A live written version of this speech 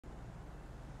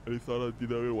Any thought on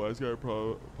DW and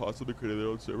Wiseguy possibly creating their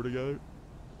own server together?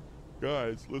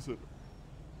 Guys, listen.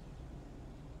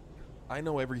 I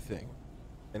know everything,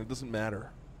 and it doesn't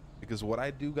matter, because what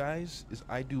I do, guys, is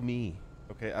I do me.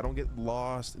 Okay, I don't get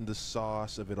lost in the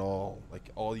sauce of it all, like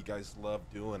all you guys love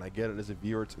doing. I get it as a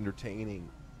viewer; it's entertaining.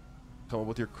 Come up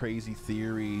with your crazy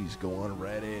theories, go on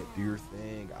Reddit, do your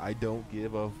thing. I don't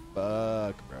give a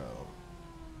fuck, bro.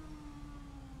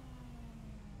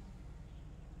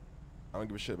 I don't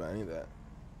give a shit about any of that.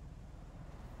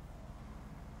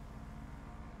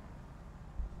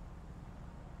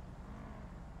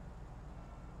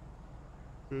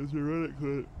 There's a Reddit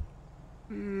clip.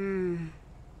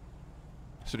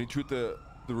 So do you truth the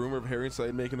rumor of Harry and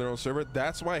Saeed making their own server?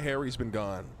 That's why Harry's been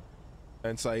gone.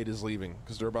 And Saeed is leaving,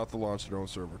 because they're about to launch their own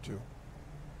server too.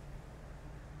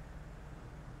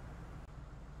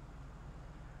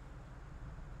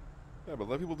 Yeah, but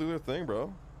let people do their thing,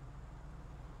 bro.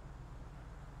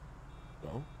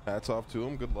 No, hats off to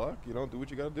them. Good luck. You know, do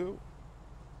what you gotta do.